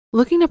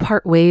Looking to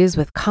part ways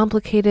with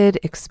complicated,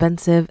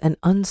 expensive, and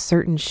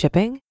uncertain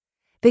shipping?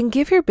 Then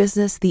give your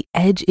business the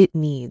edge it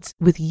needs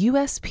with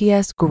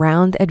USPS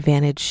Ground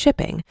Advantage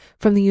shipping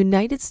from the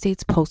United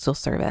States Postal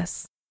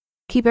Service.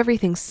 Keep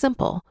everything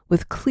simple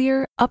with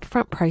clear,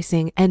 upfront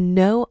pricing and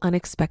no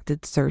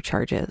unexpected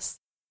surcharges.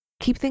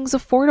 Keep things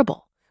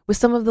affordable with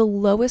some of the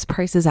lowest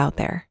prices out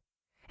there.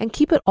 And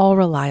keep it all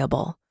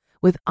reliable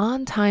with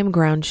on-time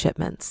ground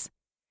shipments.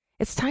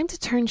 It's time to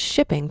turn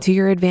shipping to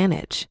your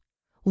advantage.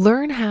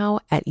 Learn how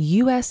at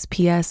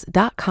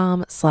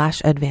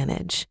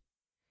USPS.com/advantage.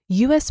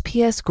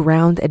 USPS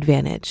Ground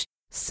Advantage.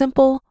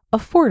 Simple,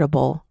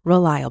 affordable,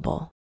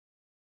 reliable.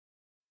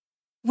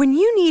 When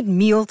you need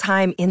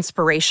mealtime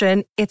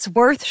inspiration, it's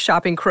worth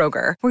shopping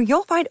Kroger, where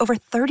you'll find over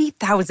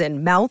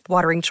 30,000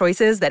 mouth-watering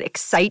choices that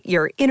excite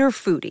your inner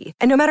foodie.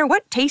 And no matter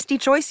what tasty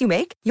choice you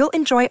make, you'll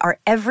enjoy our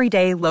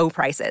everyday low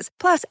prices,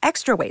 plus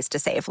extra ways to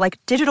save, like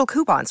digital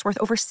coupons worth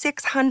over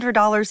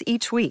 $600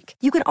 each week.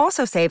 You can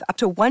also save up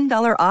to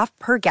 $1 off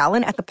per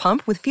gallon at the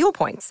pump with fuel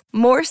points.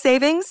 More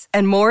savings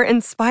and more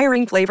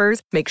inspiring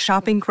flavors make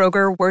shopping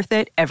Kroger worth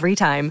it every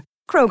time.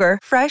 Kroger,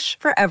 fresh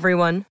for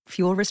everyone.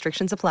 Fuel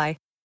restrictions apply.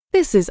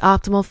 This is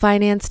Optimal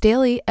Finance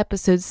Daily,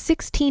 episode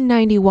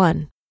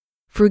 1691.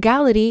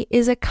 Frugality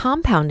is a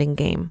Compounding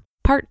Game,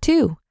 Part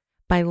 2,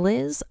 by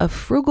Liz of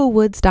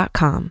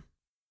frugalwoods.com.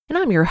 And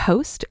I'm your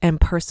host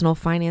and personal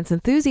finance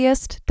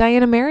enthusiast,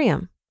 Diana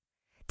Merriam.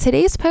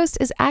 Today's post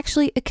is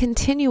actually a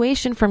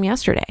continuation from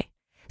yesterday.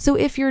 So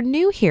if you're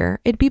new here,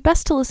 it'd be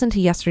best to listen to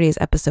yesterday's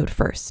episode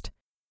first.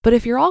 But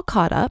if you're all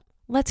caught up,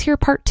 let's hear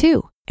Part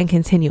 2 and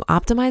continue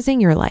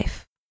optimizing your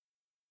life.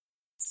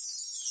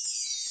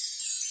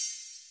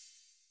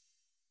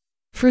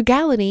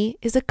 Frugality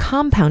is a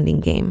Compounding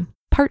Game,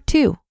 Part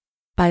 2,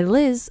 by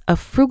Liz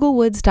of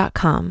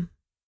frugalwoods.com.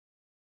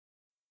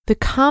 The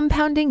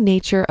compounding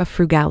nature of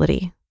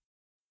frugality.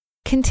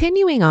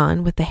 Continuing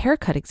on with the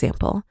haircut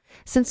example,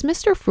 since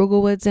Mr.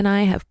 Frugalwoods and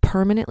I have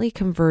permanently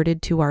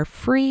converted to our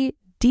free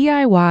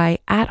DIY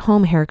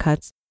at-home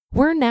haircuts,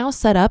 we're now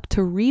set up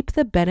to reap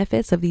the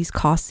benefits of these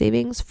cost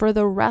savings for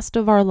the rest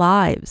of our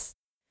lives.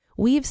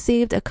 We've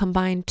saved a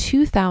combined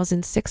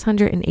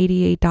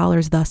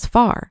 $2,688 thus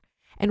far,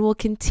 and will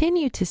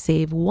continue to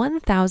save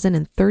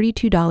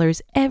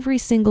 $1,032 every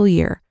single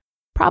year,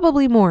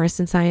 probably more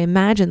since I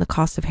imagine the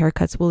cost of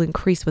haircuts will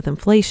increase with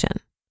inflation.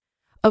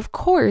 Of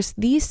course,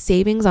 these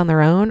savings on their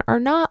own are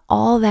not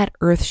all that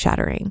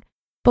earth-shattering,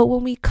 but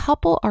when we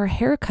couple our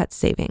haircut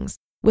savings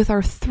with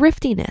our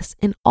thriftiness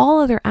in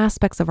all other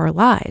aspects of our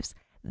lives,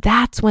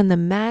 that's when the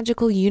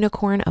magical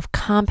unicorn of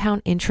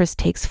compound interest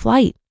takes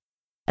flight.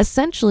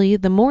 Essentially,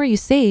 the more you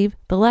save,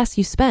 the less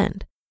you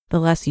spend. The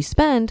less you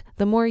spend,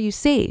 the more you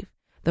save.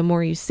 The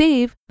more you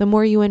save, the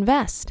more you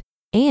invest,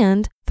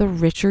 and the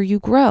richer you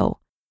grow.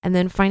 And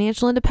then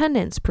financial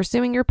independence,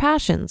 pursuing your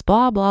passions,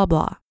 blah, blah,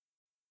 blah.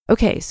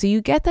 Okay, so you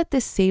get that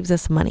this saves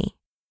us money.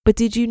 But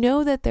did you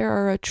know that there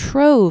are a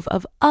trove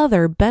of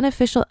other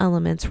beneficial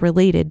elements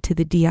related to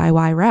the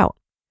DIY route?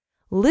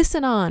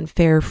 Listen on,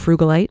 fair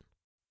frugalite.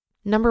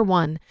 Number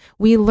 1,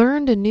 we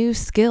learned a new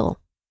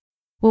skill.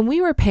 When we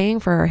were paying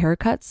for our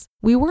haircuts,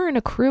 we weren't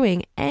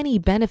accruing any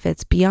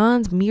benefits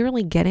beyond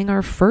merely getting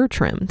our fur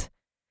trimmed.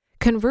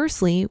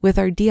 Conversely, with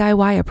our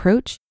DIY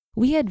approach,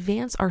 we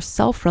advance our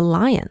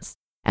self-reliance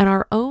and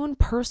our own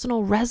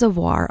personal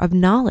reservoir of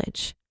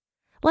knowledge.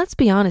 Let's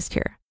be honest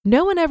here.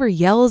 No one ever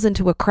yells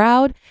into a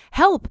crowd,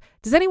 "Help!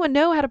 Does anyone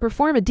know how to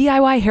perform a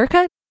DIY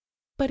haircut?"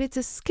 But it's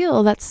a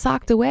skill that's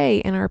socked away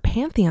in our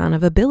pantheon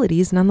of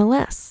abilities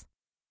nonetheless.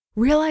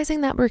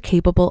 Realizing that we're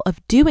capable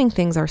of doing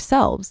things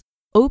ourselves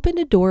opened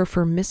a door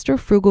for Mr.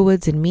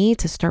 Frugalwoods and me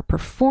to start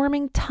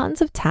performing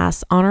tons of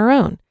tasks on our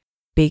own,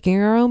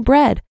 baking our own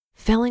bread,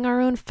 felling our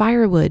own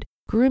firewood,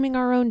 grooming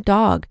our own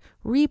dog,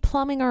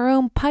 replumbing our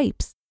own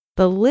pipes.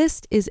 The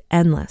list is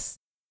endless.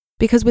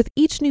 Because with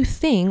each new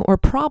thing or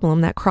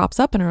problem that crops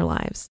up in our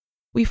lives,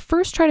 we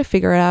first try to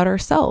figure it out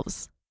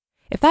ourselves.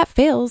 If that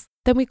fails,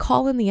 then we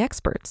call in the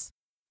experts.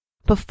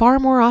 But far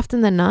more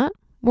often than not,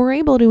 we're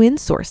able to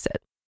insource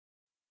it.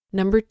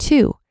 Number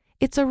 2,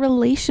 it's a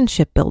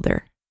relationship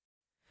builder.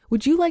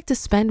 Would you like to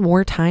spend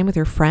more time with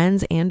your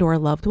friends and/or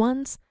loved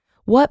ones?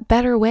 What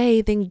better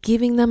way than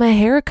giving them a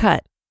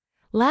haircut?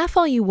 Laugh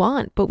all you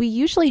want, but we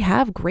usually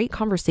have great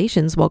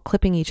conversations while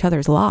clipping each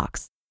other's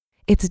locks.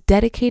 It's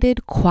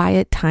dedicated,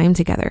 quiet time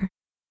together.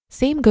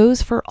 Same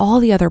goes for all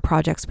the other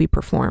projects we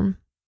perform.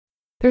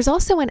 There's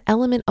also an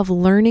element of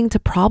learning to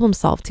problem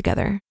solve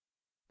together.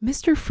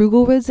 Mr.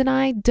 Frugalwoods and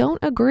I don't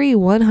agree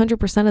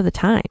 100% of the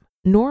time,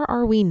 nor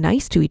are we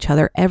nice to each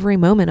other every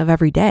moment of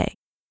every day.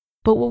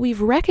 But what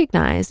we've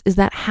recognized is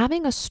that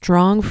having a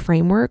strong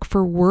framework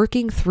for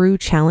working through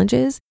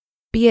challenges,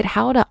 be it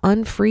how to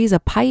unfreeze a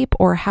pipe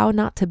or how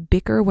not to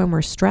bicker when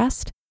we're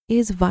stressed,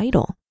 is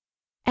vital.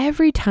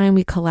 Every time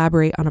we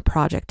collaborate on a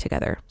project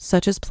together,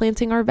 such as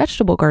planting our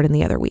vegetable garden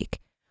the other week,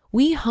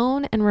 we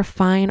hone and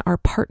refine our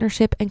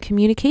partnership and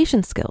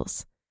communication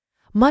skills.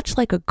 Much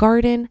like a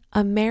garden,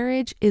 a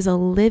marriage is a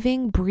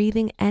living,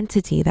 breathing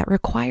entity that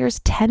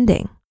requires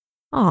tending.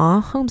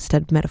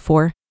 homestead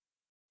metaphor.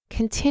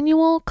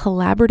 Continual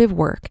collaborative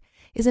work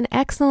is an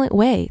excellent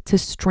way to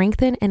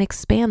strengthen and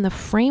expand the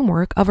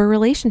framework of a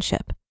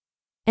relationship.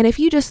 And if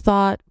you just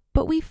thought,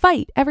 but we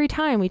fight every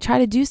time we try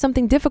to do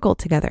something difficult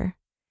together,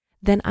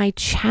 then I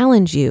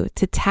challenge you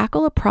to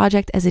tackle a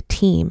project as a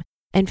team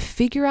and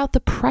figure out the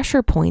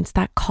pressure points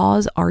that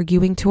cause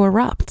arguing to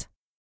erupt.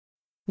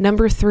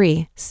 Number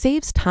 3,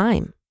 saves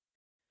time.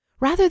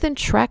 Rather than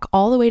trek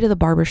all the way to the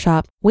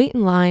barbershop, wait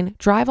in line,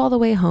 drive all the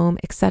way home,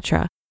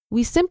 etc.,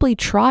 we simply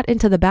trot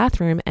into the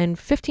bathroom and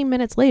 15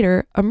 minutes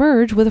later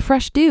emerge with a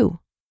fresh do.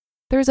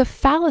 There's a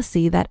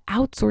fallacy that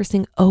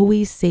outsourcing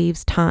always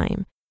saves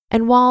time.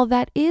 And while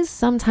that is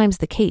sometimes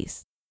the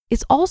case,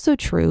 it's also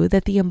true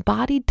that the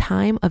embodied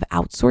time of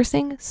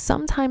outsourcing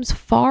sometimes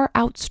far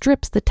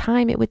outstrips the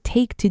time it would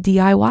take to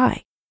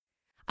DIY.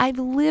 I've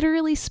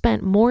literally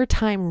spent more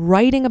time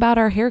writing about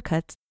our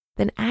haircuts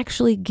than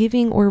actually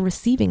giving or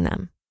receiving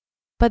them.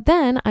 But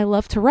then I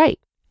love to write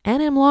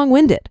and am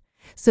long-winded,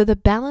 so the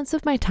balance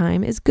of my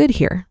time is good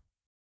here.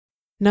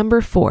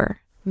 Number 4,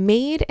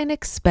 made an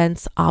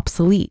expense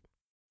obsolete.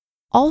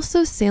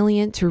 Also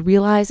salient to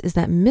realize is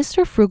that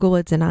Mr.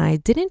 Frugalwoods and I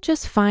didn't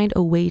just find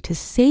a way to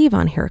save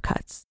on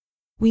haircuts.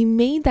 We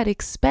made that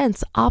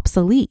expense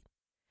obsolete.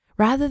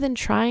 Rather than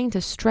trying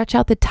to stretch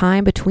out the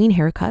time between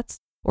haircuts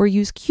or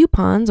use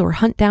coupons or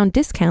hunt down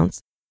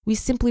discounts, we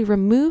simply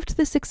removed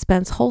this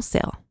expense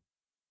wholesale.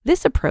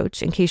 This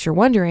approach, in case you're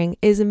wondering,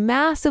 is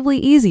massively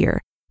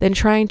easier than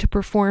trying to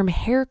perform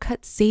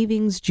haircut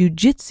savings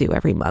jujitsu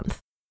every month.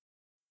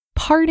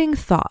 Parting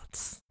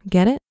thoughts.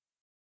 Get it?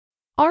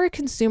 Our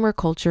consumer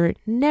culture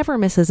never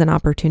misses an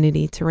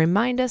opportunity to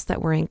remind us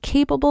that we're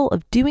incapable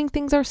of doing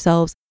things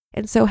ourselves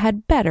and so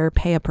had better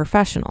pay a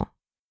professional.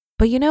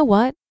 But you know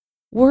what?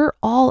 We're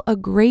all a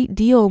great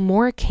deal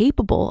more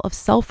capable of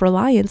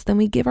self-reliance than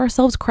we give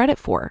ourselves credit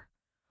for.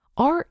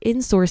 Our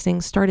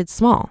insourcing started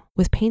small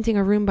with painting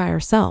a room by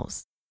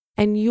ourselves,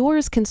 and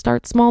yours can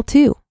start small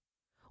too.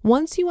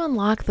 Once you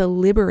unlock the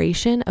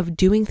liberation of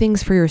doing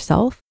things for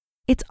yourself,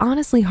 it's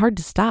honestly hard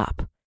to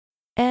stop.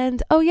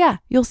 And oh yeah,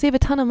 you'll save a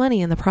ton of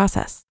money in the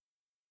process.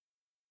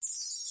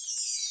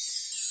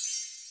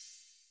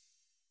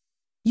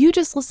 You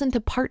just listened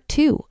to part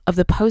 2 of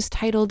the post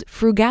titled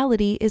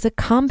Frugality is a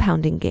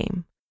Compounding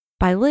Game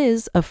by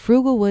Liz of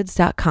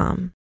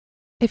frugalwoods.com.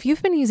 If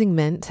you've been using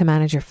Mint to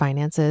manage your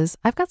finances,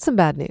 I've got some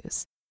bad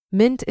news.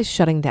 Mint is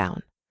shutting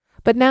down.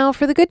 But now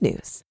for the good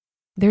news.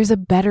 There's a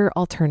better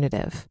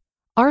alternative.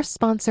 Our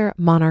sponsor,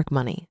 Monarch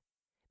Money.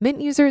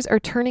 Mint users are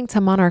turning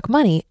to Monarch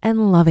Money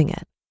and loving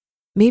it.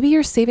 Maybe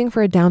you're saving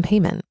for a down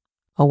payment,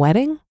 a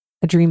wedding,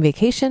 a dream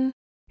vacation,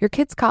 your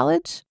kid's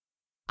college.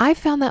 I've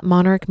found that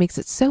Monarch makes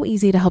it so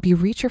easy to help you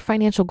reach your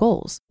financial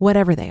goals,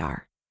 whatever they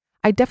are.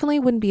 I definitely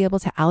wouldn't be able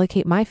to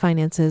allocate my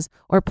finances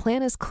or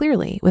plan as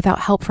clearly without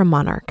help from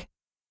Monarch.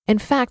 In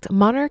fact,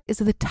 Monarch is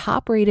the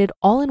top-rated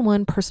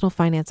all-in-one personal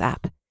finance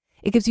app.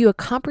 It gives you a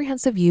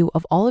comprehensive view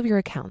of all of your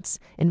accounts,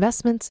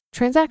 investments,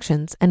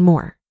 transactions, and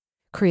more.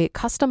 Create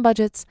custom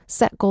budgets,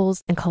 set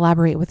goals, and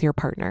collaborate with your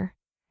partner.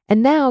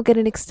 And now get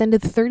an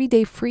extended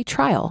 30-day free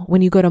trial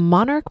when you go to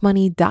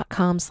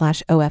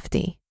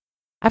monarchmoney.com/OFD.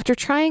 After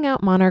trying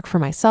out Monarch for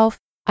myself,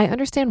 I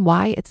understand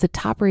why it's the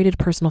top-rated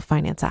personal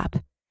finance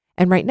app.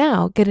 And right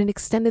now, get an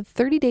extended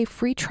 30-day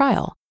free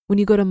trial when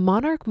you go to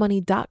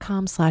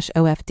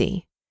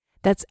monarchmoney.com/OFD.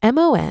 That's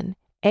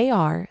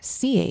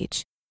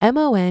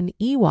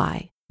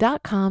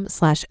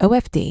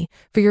monarchmoney.com/OFD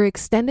for your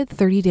extended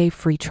 30-day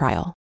free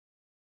trial.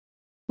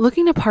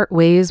 Looking to part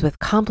ways with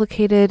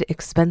complicated,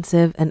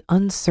 expensive, and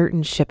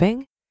uncertain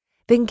shipping?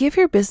 Then give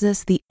your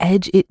business the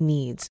edge it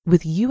needs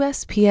with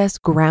USPS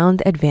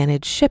Ground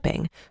Advantage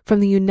shipping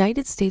from the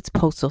United States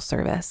Postal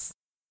Service.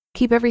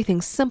 Keep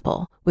everything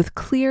simple with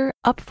clear,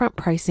 upfront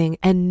pricing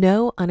and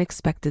no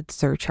unexpected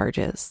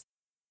surcharges.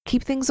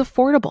 Keep things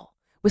affordable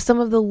with some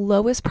of the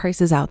lowest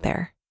prices out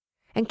there.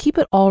 And keep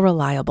it all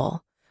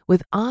reliable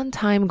with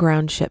on-time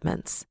ground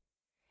shipments.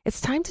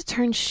 It's time to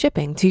turn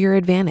shipping to your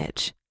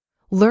advantage.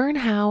 Learn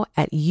how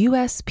at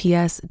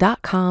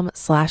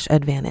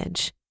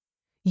USPS.com/advantage.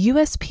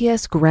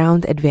 USPS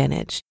Ground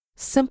Advantage.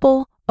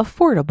 Simple,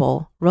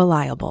 affordable,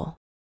 reliable.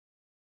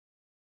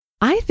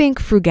 I think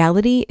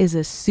frugality is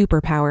a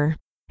superpower,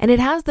 and it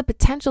has the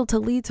potential to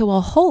lead to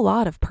a whole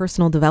lot of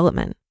personal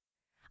development.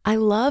 I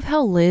love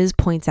how Liz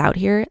points out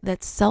here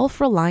that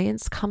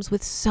self-reliance comes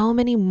with so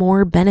many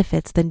more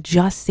benefits than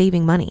just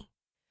saving money.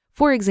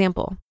 For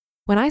example,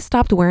 when I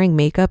stopped wearing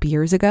makeup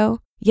years ago,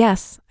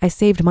 yes, I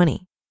saved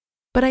money.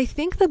 But I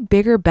think the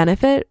bigger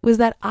benefit was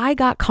that I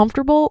got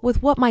comfortable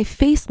with what my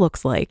face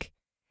looks like.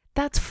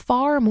 That's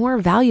far more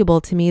valuable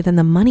to me than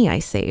the money I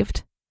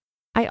saved.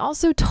 I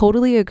also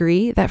totally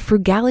agree that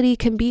frugality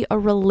can be a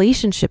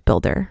relationship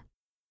builder.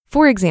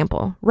 For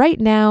example, right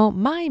now,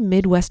 my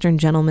Midwestern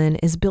gentleman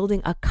is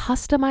building a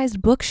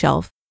customized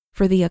bookshelf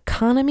for the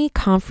Economy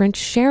Conference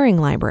Sharing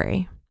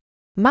Library.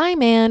 My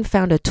man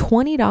found a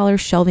 $20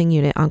 shelving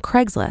unit on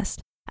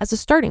Craigslist as a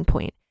starting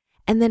point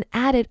and then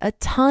added a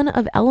ton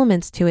of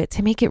elements to it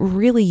to make it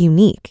really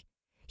unique.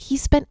 He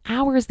spent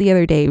hours the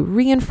other day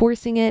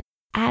reinforcing it,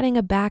 adding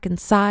a back and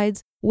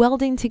sides,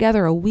 welding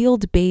together a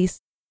wheeled base,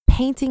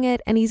 painting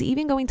it, and he's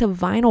even going to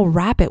vinyl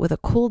wrap it with a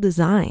cool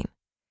design.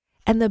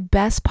 And the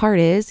best part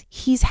is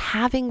he's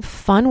having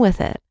fun with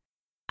it.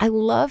 I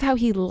love how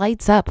he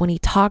lights up when he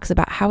talks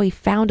about how he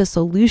found a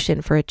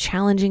solution for a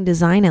challenging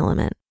design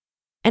element.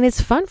 And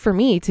it's fun for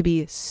me to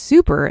be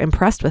super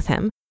impressed with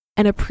him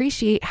and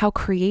appreciate how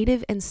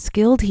creative and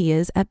skilled he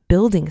is at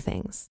building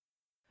things.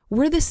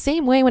 We're the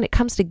same way when it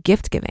comes to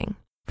gift giving.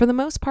 For the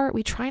most part,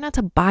 we try not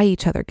to buy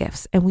each other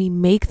gifts and we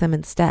make them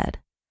instead.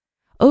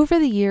 Over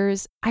the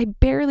years, I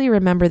barely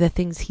remember the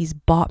things he's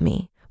bought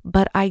me,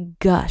 but I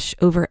gush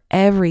over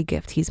every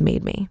gift he's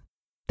made me.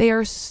 They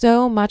are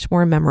so much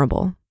more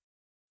memorable.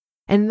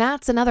 And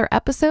that's another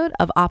episode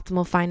of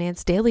Optimal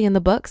Finance Daily in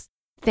the books.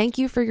 Thank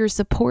you for your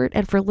support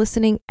and for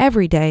listening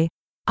every day.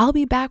 I'll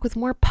be back with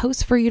more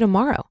posts for you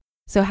tomorrow.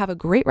 So have a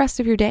great rest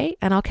of your day,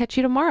 and I'll catch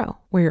you tomorrow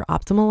where your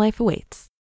optimal life awaits.